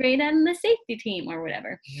would be great on the safety team or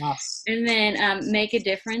whatever. Yes. And then make a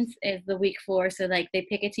difference is the week 4. So like they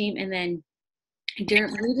pick a team, and then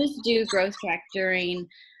we just do Growth Track during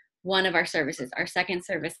one of our services. Our second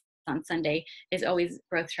service on Sunday is always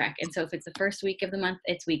Growth Track. And so if it's the first week of the month,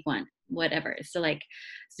 it's week 1, whatever. So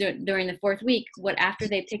during the 4th week, after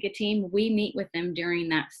they pick a team, we meet with them during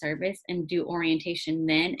that service and do orientation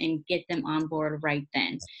then, and get them on board right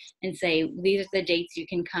then, and say, these are the dates you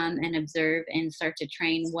can come and observe and start to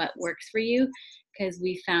train what works for you. Because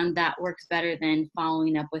we found that works better than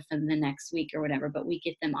following up with them the next week or whatever, but we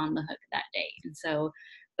get them on the hook that day. And so,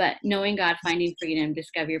 but knowing God, finding freedom,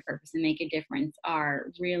 discover your purpose, and make a difference are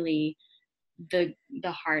really the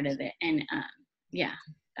heart of it. And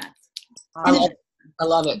I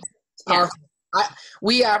love it. It's powerful.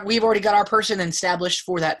 Yeah. We've already got our person established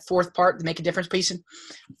for that 4th part, the make a difference piece,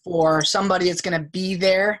 for somebody that's going to be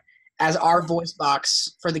there as our voice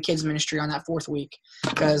box for the kids ministry on that 4th week,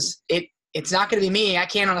 because it's not going to be me. I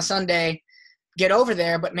can't on a Sunday get over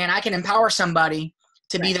there, but man, I can empower somebody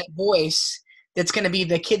to be that voice that's going to be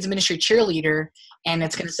the kids ministry cheerleader, and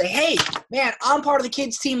it's going to say, hey, man, I'm part of the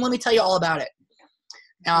kids team. Let me tell you all about it.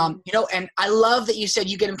 And I love that you said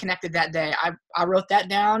you get them connected that day. I wrote that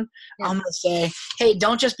down. Yeah. I'm going to say, hey,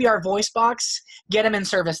 don't just be our voice box. Get them in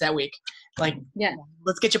service that week. Like,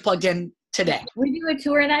 let's get you plugged in today. We do a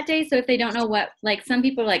tour that day, so if they don't know what, like some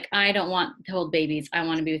people are like, I don't want to hold babies, I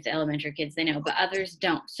want to be with the elementary kids, they know, but others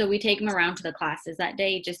don't. So we take them around to the classes that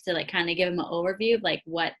day just to like kind of give them an overview of like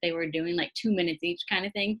what they were doing, like 2 minutes each kind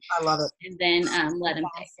of thing. I love it. And then let them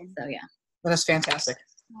pick. Awesome. So yeah. That is fantastic.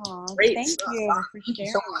 Aw, Great thank stuff. you Wow, for thank you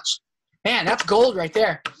sharing. so much. Man, that's gold right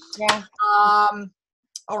there. Yeah.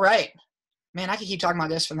 All right. Man, I could keep talking about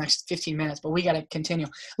this for the next 15 minutes, but we got to continue.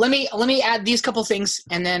 Let me add these couple things,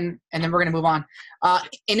 and then we're going to move on.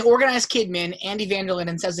 In Organized Kidmin, Andy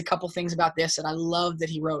Vanderlinden says a couple things about this that I love that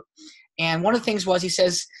he wrote. And one of the things was he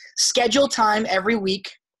says, schedule time every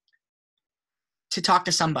week to talk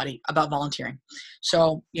to somebody about volunteering.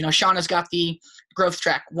 So, Shauna's got the growth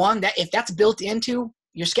track. One, that if that's built into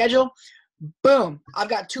your schedule, boom, I've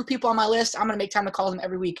got 2 people on my list. I'm going to make time to call them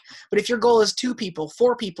every week. But if your goal is 2 people,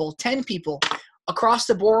 4 people, 10 people, across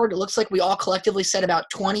the board, it looks like we all collectively said about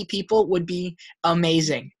 20 people would be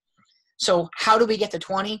amazing. So how do we get to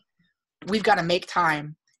 20? We've got to make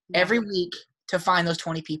time every week to find those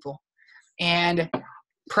 20 people and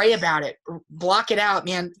pray about it. Block it out,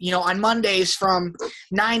 man. On Mondays from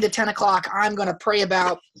 9 to 10 o'clock, I'm going to pray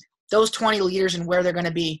about those 20 leaders and where they're going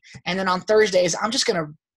to be. And then on Thursdays, I'm just going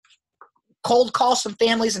to cold call some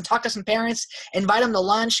families and talk to some parents, invite them to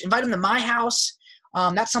lunch, invite them to my house.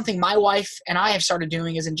 That's something my wife and I have started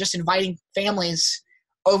doing, is in just inviting families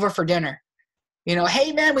over for dinner.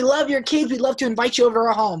 Hey man, we love your kids. We'd love to invite you over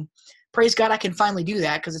our home. Praise God, I can finally do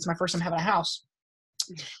that because it's my first time having a house.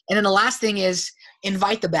 And then the last thing is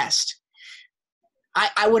invite the best.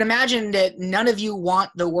 I would imagine that none of you want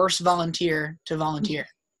the worst volunteer to volunteer.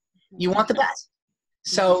 You want the best.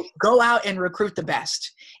 So go out and recruit the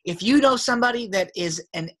best. If you know somebody that is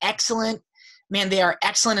they are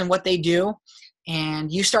excellent in what they do,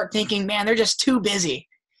 and you start thinking, man, they're just too busy.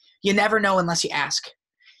 You never know unless you ask.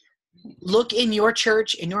 Look in your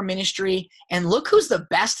church, in your ministry, and look who's the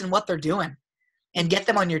best in what they're doing and get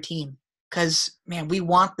them on your team. Because, man, we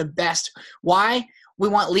want the best. Why? We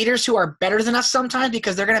want leaders who are better than us sometimes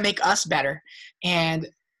because they're going to make us better. And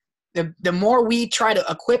the more we try to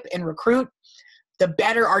equip and recruit, the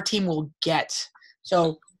better our team will get.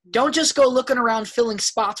 So don't just go looking around filling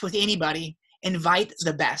spots with anybody. Invite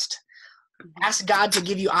the best. Ask God to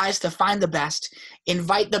give you eyes to find the best.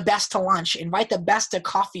 Invite the best to lunch. Invite the best to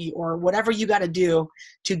coffee, or whatever you got to do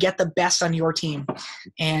to get the best on your team.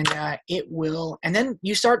 And it will. And then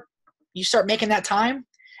you start making that time,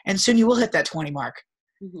 and soon you will hit that 20 mark.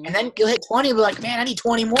 Mm-hmm. And then you'll hit 20 and be like, man, I need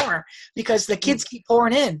 20 more, because the kids keep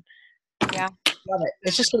pouring in. Yeah. Love it.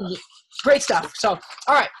 It's just going to be great stuff. So,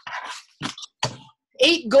 all right.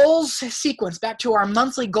 8 goals sequence. Back to our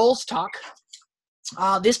monthly goals talk.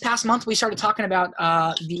 This past month, we started talking about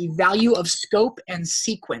the value of scope and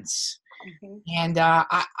sequence. Mm-hmm. And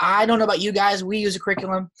I don't know about you guys. We use a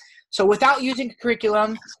curriculum. So without using a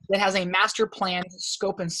curriculum that has a master plan,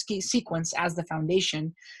 scope, and sequence as the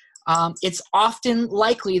foundation, it's often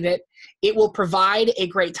likely that it will provide a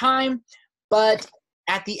great time, but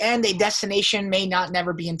at the end, a destination may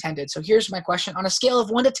never be intended. So here's my question. On a scale of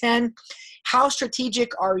 1 to 10, how strategic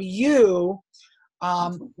are you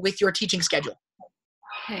with your teaching schedule?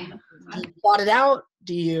 Okay. Do you plot it out?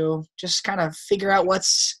 Do you just kind of figure out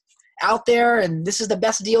what's out there and this is the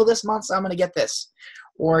best deal this month, so I'm going to get this?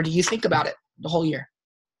 Or do you think about it the whole year?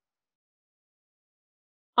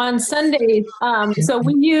 On Sundays, so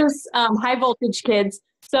we use High Voltage Kids.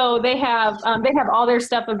 So they have all their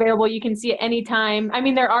stuff available. You can see it anytime. I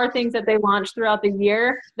mean, there are things that they launch throughout the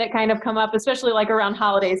year that kind of come up, especially like around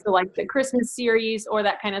holidays, so like the Christmas series or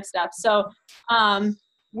that kind of stuff. So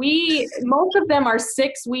most of them are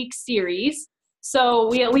 6-week series. So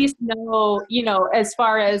we at least know, as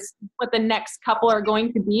far as what the next couple are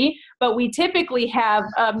going to be. But we typically have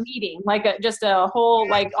a meeting, like just a whole,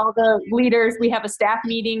 like all the leaders, we have a staff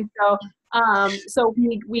meeting. So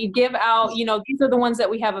we give out, these are the ones that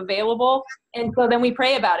we have available. And so then we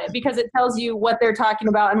pray about it, because it tells you what they're talking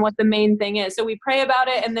about and what the main thing is. So we pray about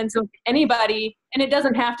it. And then so anybody, and it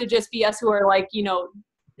doesn't have to just be us who are like,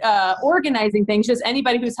 organizing things, just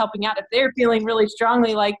anybody who's helping out, if they're feeling really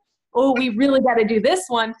strongly like, oh, we really got to do this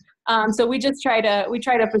one. So we try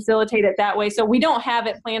to facilitate it that way. So we don't have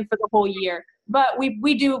it planned for the whole year, but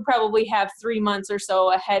we do probably have 3 months or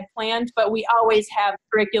so ahead planned, but we always have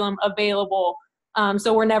curriculum available.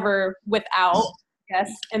 So we're never without, I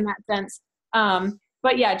guess, in that sense.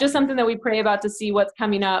 But yeah, just something that we pray about to see what's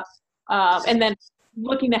coming up. And then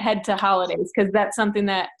looking ahead to holidays, because that's something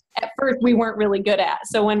that at first we weren't really good at.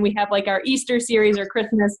 So when we have like our Easter series or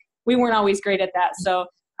Christmas, we weren't always great at that. So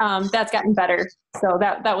that's gotten better. So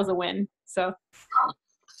that was a win. So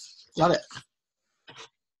love it.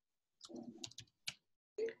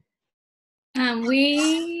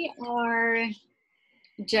 We are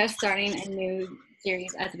just starting a new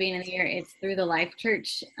series at the beginning of the year. It's through the Life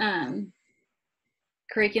Church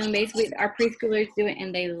curriculum. Basically, our preschoolers do it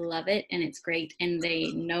and they love it, and it's great, and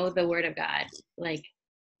they know the Word of God like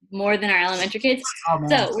more than our elementary kids. Oh,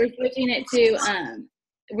 So we're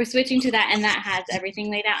switching to that, and that has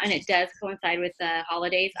everything laid out, and it does coincide with the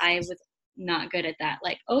holidays. I was not good at that,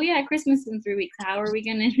 like, oh yeah, Christmas in 3 weeks, how are we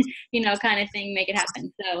gonna kind of thing, make it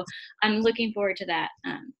happen. So I'm looking forward to that.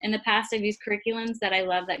 In the past, I've used curriculums that I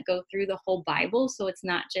love that go through the whole Bible, so it's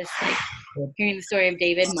not just like hearing the story of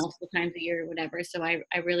David multiple times a year or whatever. So I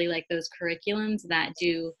really like those curriculums that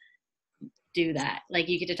do that. Like,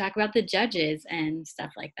 you get to talk about the judges and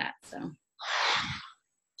stuff like that. So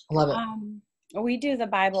I love it. We do the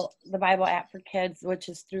Bible app for kids, which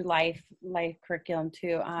is through Life curriculum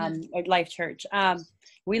too, or Life Church.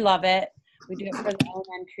 We love it. We do it for the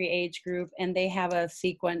elementary age group, and they have a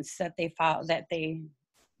sequence that they follow, that they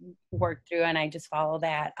work through, and I just follow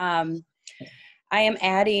that. I am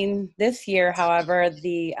adding this year, however,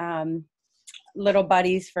 the little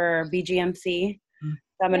buddies for BGMC.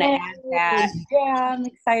 So I'm going to add that. Yeah, I'm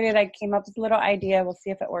excited. I came up with a little idea. We'll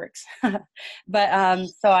see if it works. But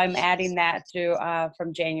so I'm adding that through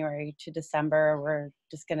from January to December. We're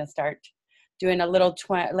just going to start doing a little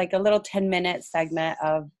 10-minute segment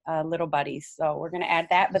of little buddies. So we're going to add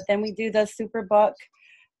that. But then we do the Superbook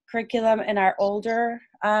curriculum in our older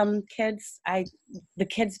kids. The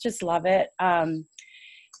kids just love it.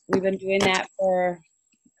 We've been doing that for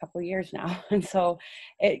couple years now, and so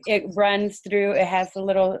it runs through. It has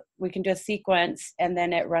we can do a sequence, and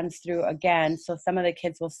then it runs through again. So some of the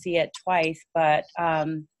kids will see it twice, but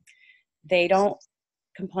they don't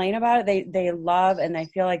complain about it. They love, and I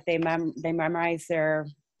feel like they memorize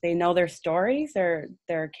they know their stories,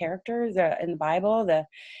 their characters in the Bible,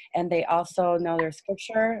 and they also know their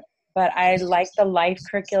scripture. But I like the Life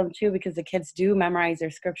curriculum too, because the kids do memorize their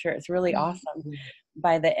scripture. It's really awesome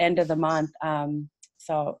by the end of the month.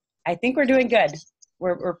 So I think we're doing good.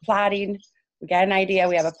 We're plotting. We got an idea.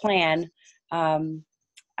 We have a plan.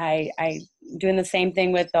 I doing the same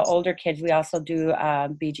thing with the older kids. We also do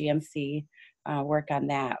BGMC work on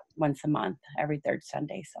that once a month, every third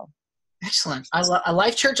Sunday. So excellent. I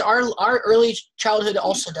Life Church. Our early childhood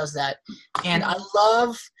also does that, and I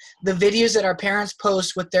love the videos that our parents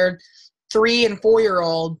post with their 3- and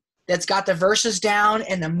 4-year-old that's got the verses down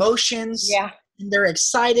and the motions. Yeah. And they're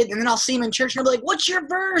excited, and then I'll see them in church, and they'll be like, "What's your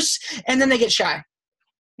verse?" And then they get shy.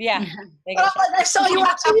 Yeah. I saw you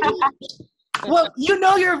on TV. Well, you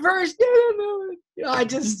know your verse.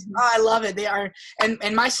 I love it. They are,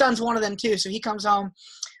 and my son's one of them too. So he comes home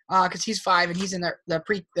because he's 5 and he's in the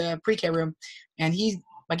pre-K room, and he,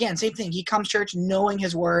 again, same thing. He comes to church knowing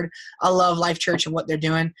his word. I love Life Church and what they're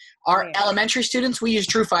doing. Our elementary students, we use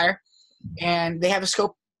TrueFire, and they have a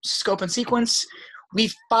scope and sequence. We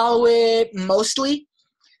follow it mostly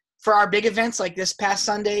for our big events, like this past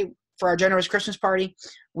Sunday for our generous Christmas party.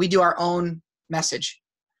 We do our own message,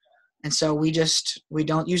 and so we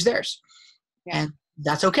don't use theirs, and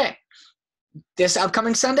that's okay. This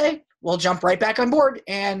upcoming Sunday, we'll jump right back on board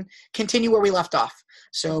and continue where we left off.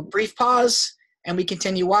 So brief pause, and we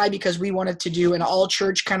continue. Why? Because we wanted to do an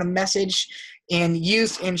all-church kind of message in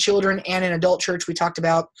youth, in children, and in adult church. We talked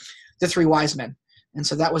about the 3 wise men. And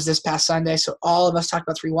so that was this past Sunday. So all of us talked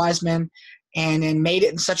about 3 wise men, and then made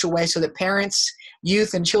it in such a way so that parents,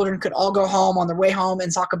 youth, and children could all go home on their way home and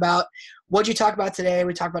talk about, what'd you talk about today?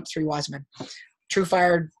 We talked about the 3 wise men.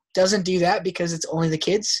 TrueFire doesn't do that because it's only the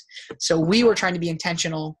kids. So we were trying to be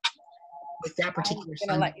intentional with that particular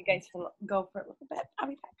Sunday. I'm going to let you guys go for a little bit. I'll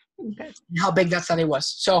be back. Okay. How big that Sunday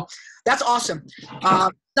was. So that's awesome.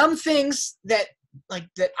 Some things that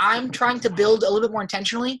I'm trying to build a little bit more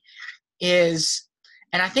intentionally is,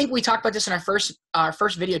 and I think we talked about this in our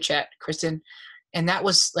first video chat, Kristen, and that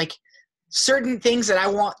was like certain things that I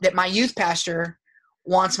want, that my youth pastor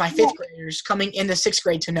wants my 5th graders coming into 6th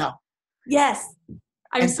grade to know. Yes.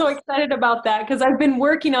 I'm so excited about that because I've been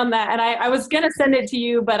working on that, and I was going to send it to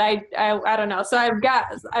you, but I don't know. So I've got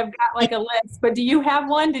like a list, but do you have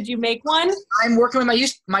one? Did you make one? I'm working with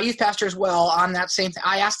my youth pastor as well on that same thing.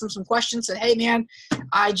 I asked him some questions, said, "Hey man,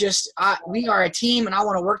 we are a team and I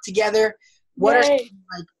want to work together. What are some,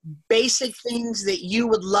 like, basic things that you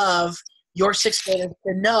would love your 6th graders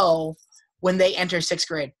to know when they enter 6th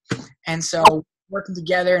grade?" And so working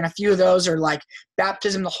together, and a few of those are like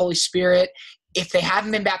baptism in the Holy Spirit. If they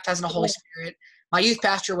haven't been baptized in the Holy Spirit, my youth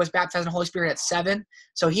pastor was baptized in the Holy Spirit at 7.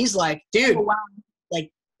 So he's like, dude, like,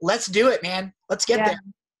 let's do it, man. Let's get there.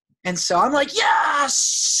 And so I'm like,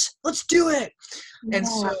 yes, let's do it. And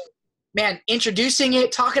so, man, introducing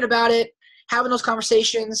it, talking about it, having those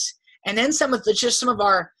conversations, And then some of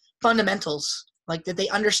our fundamentals, like that they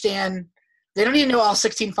understand. They don't even know all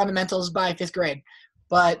 16 fundamentals by 5th grade,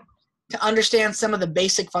 but to understand some of the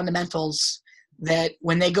basic fundamentals that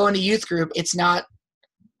when they go into youth group, it's not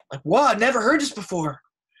like, whoa, I've never heard this before.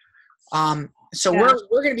 So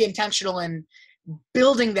we're going to be intentional in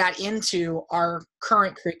building that into our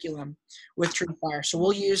current curriculum with True Fire. So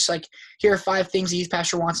we'll use here are 5 things the youth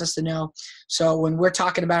pastor wants us to know. So when we're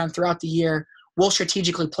talking about them throughout the year, we'll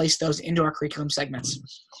strategically place those into our curriculum segments.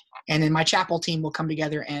 And then my chapel team will come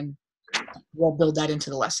together and we'll build that into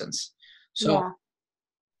the lessons. So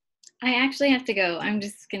I actually have to go. I'm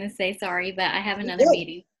just going to say sorry, but I have another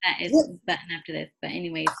meeting that is button after this. But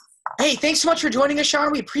anyways. Hey, thanks so much for joining us,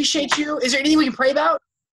 Sean. We appreciate you. Is there anything we can pray about?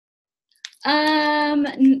 All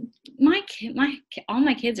my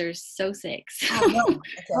kids are so sick. So Oh, no.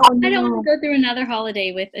 Okay. I don't want to go through another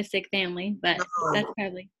holiday with a sick family, but that's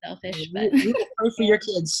probably selfish. But we will pray for your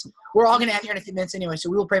kids. We're all going to end here in a few minutes anyway, so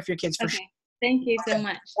we will pray for your kids for sure. Thank you so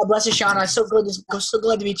much. God bless you, Shauna. So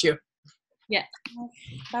glad to meet you. Yeah.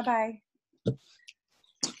 Bye-bye.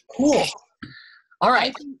 Cool. All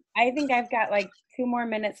right. I think I've got 2 more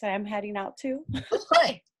minutes that I'm heading out to. Let's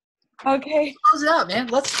pray. Okay. Close it out, man.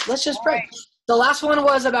 Let's just pray. Right. The last one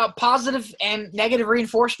was about positive and negative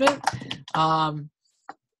reinforcement.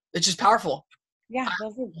 It's just powerful. Yeah,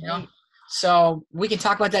 those are great. So we can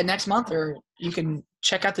talk about that next month, or you can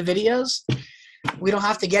check out the videos. We don't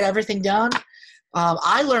have to get everything done.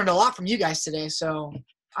 I learned a lot from you guys today, so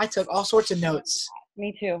I took all sorts of notes.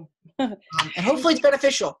 Me too. And hopefully it's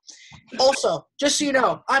beneficial. Also, just so you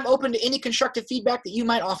know, I'm open to any constructive feedback that you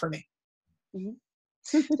might offer me. Mm-hmm.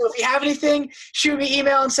 So if you have anything, shoot me an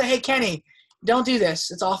email and say, hey, Kenny, don't do this.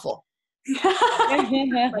 It's awful. I'm okay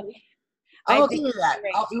with that.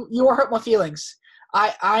 You will hurt my feelings.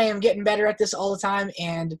 I am getting better at this all the time,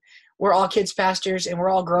 and we're all kids pastors, and we're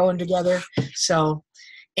all growing together. So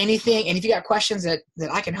anything, and if you got questions that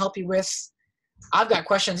I can help you with, I've got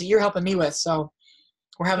questions that you're helping me with. So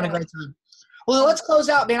we're having a great time. Well, let's close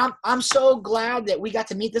out, man. I'm so glad that we got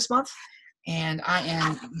to meet this month, and I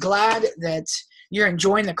am glad that you're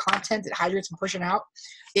enjoying the content that Hydrate's been pushing out.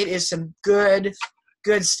 It is some good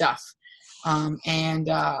stuff.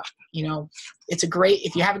 It's a great,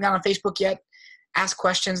 if you haven't gone on Facebook yet, ask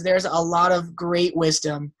questions. There's a lot of great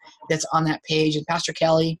wisdom that's on that page. And Pastor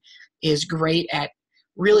Kelly is great at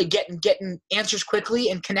really getting answers quickly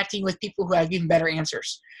and connecting with people who have even better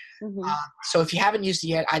answers. Mm-hmm. So if you haven't used it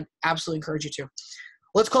yet, I'd absolutely encourage you to.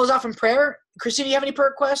 Let's close off in prayer. Christine, do you have any prayer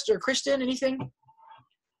requests, or Kristen, anything?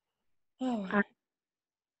 Oh.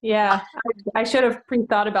 Yeah, I should have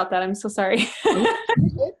pre-thought about that. I'm so sorry.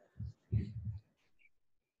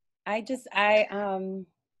 I just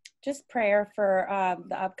prayer for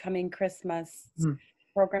the upcoming Christmas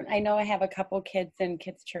program. I know I have a couple kids in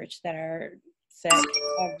kids church that are sick.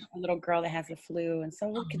 I have a little girl that has the flu, and so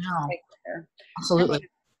we could just pray for her. Absolutely.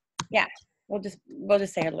 Yeah, we'll just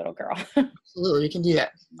say a little girl. Absolutely, we can do that.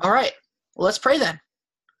 All right. Well, let's pray then.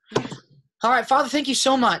 All right, Father, thank you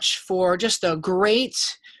so much for just a great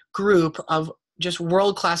group of just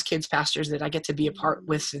world-class kids pastors that I get to be a part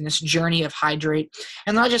with in this journey of Hydrate.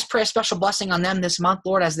 And I just pray a special blessing on them this month,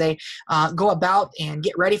 Lord, as they go about and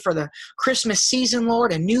get ready for the Christmas season,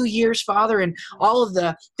 Lord, and New Year's, Father, and all of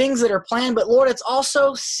the things that are planned. But, Lord, it's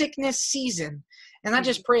also sickness season. And I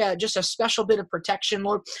just pray just a special bit of protection,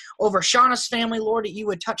 Lord, over Shauna's family, Lord, that you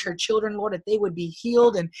would touch her children, Lord, that they would be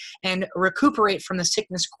healed and recuperate from the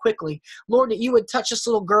sickness quickly. Lord, that you would touch this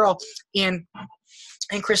little girl in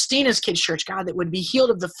Christina's kids' church, God, that would be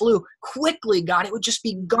healed of the flu quickly, God. It would just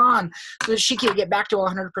be gone so that she could get back to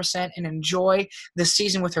 100% and enjoy the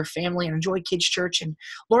season with her family and enjoy kids' church. And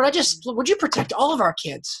Lord, would you protect all of our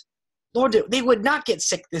kids? Lord, they would not get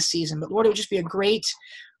sick this season, but Lord, it would just be a great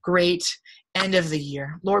end of the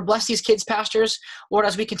year. Lord, bless these kids pastors. Lord,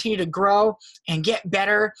 as we continue to grow and get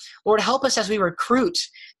better, Lord, help us as we recruit.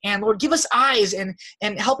 And Lord, give us eyes and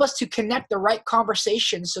help us to connect the right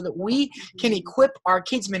conversations so that we can equip our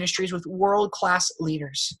kids ministries with world-class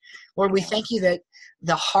leaders. Lord, we thank you that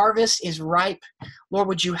the harvest is ripe. Lord,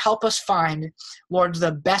 would you help us find, Lord,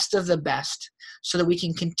 the best of the best so that we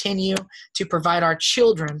can continue to provide our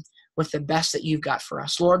children with the best that you've got for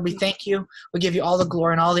us. Lord, we thank you. We give you all the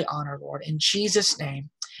glory and all the honor, Lord. In Jesus' name,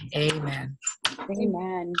 amen.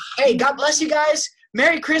 Amen. Hey, God bless you guys.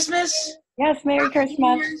 Merry Christmas. Yes, Merry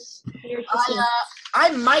Christmas.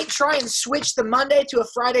 I might try and switch the Monday to a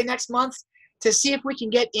Friday next month to see if we can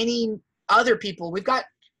get any other people. We've got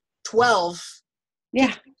 12.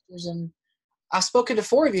 Yeah. And I've spoken to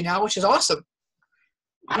 4 of you now, which is awesome.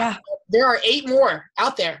 Yeah. There are 8 more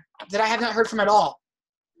out there that I have not heard from at all.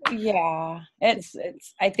 Yeah, it's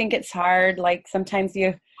I think it's hard. Like sometimes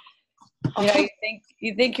you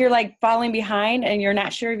think you're like falling behind and you're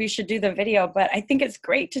not sure if you should do the video, but I think it's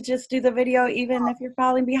great to just do the video even if you're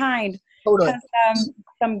falling behind. Totally. Because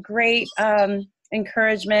some great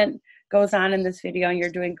encouragement goes on in this video and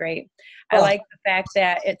you're doing great. I like the fact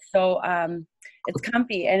that it's so it's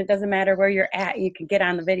comfy and it doesn't matter where you're at, you can get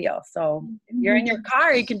on the video. So if you're in your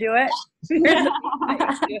car, you can do it. In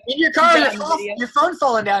your car, your phone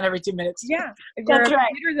falling down every 2 minutes. Yeah. If your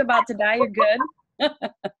computer's about to die, you're good.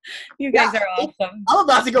 You guys are awesome. I'm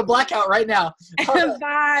about to go blackout right now.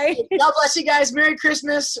 Bye. God bless you guys. Merry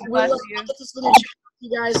Christmas. We'll get this little chat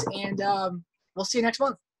with you guys, and we'll see you next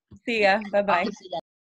month. See ya. Bye-bye.